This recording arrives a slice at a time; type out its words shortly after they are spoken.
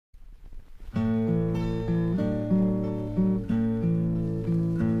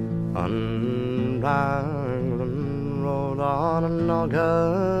On Raglan road on an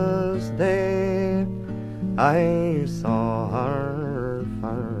August day, I saw her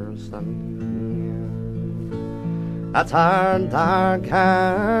first and at her dark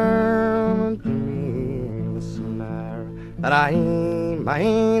hair me listener that I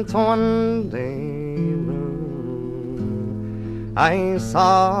might one day rue. I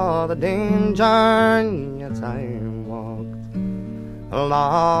saw the danger, yet I walked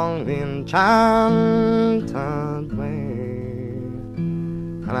along the enchanted way,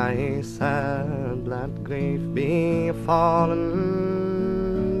 and I said, let grief be a fallen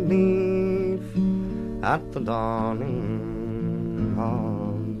leaf at the dawning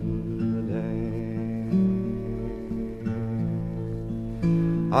of the day.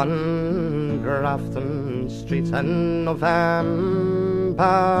 On Grafton Street in November,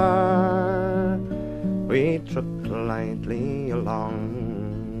 we tripped lightly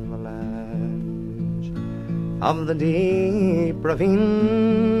along the ledge of the deep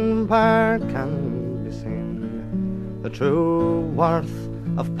ravine where can be seen the true worth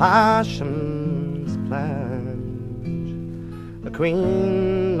of passion's pledge. The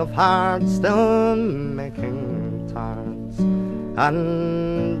Queen of Hearts still making tarts,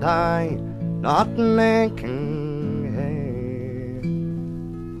 and I not making hay.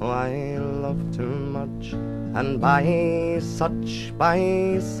 Oh, I love too much, and by such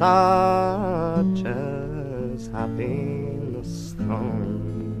is happiness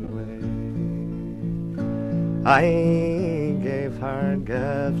thrown away. I gave her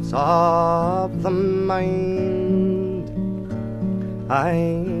gifts of the mind,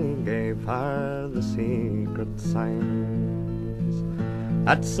 I gave her the secret signs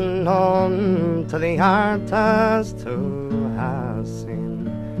that's known to the artist who has seen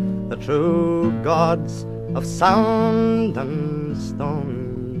the true gods of sound and stone.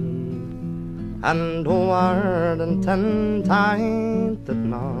 And word and intent I did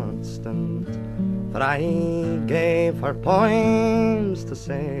not stint, for I gave her poems to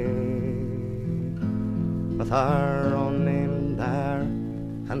say, with her own name there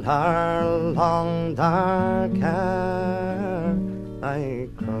and her long dark hair, like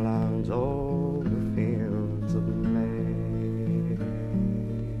clouds over fields of May.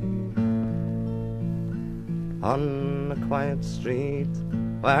 On a quiet street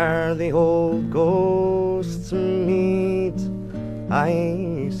where the old ghosts meet,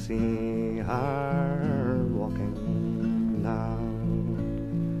 I see her walking now,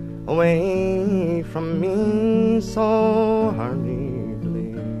 away from me so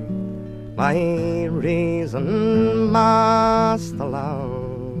hurriedly. My reason must allow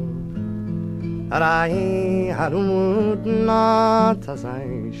that I had would not as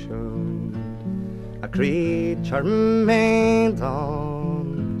I should, a creature made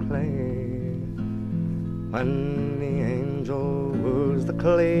on clay. When the angel woos the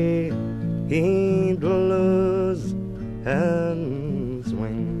clay, he will lose his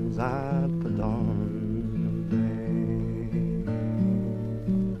wings at the dawn of day.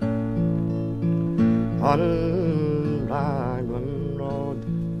 On Raglan road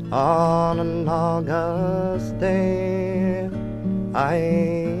on an August day,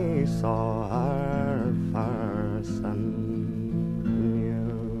 I saw her first and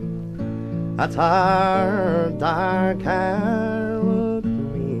knew that her dark hair would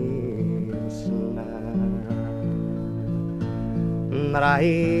me snare, that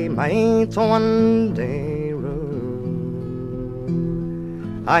I might one day rue.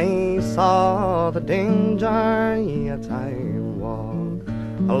 I saw the danger, yet I walked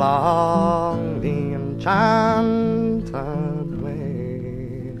along the enchanted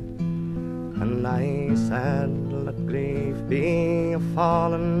way, and I said, let grief be a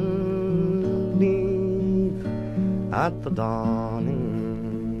fallen leaf at the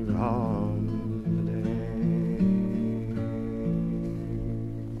dawning of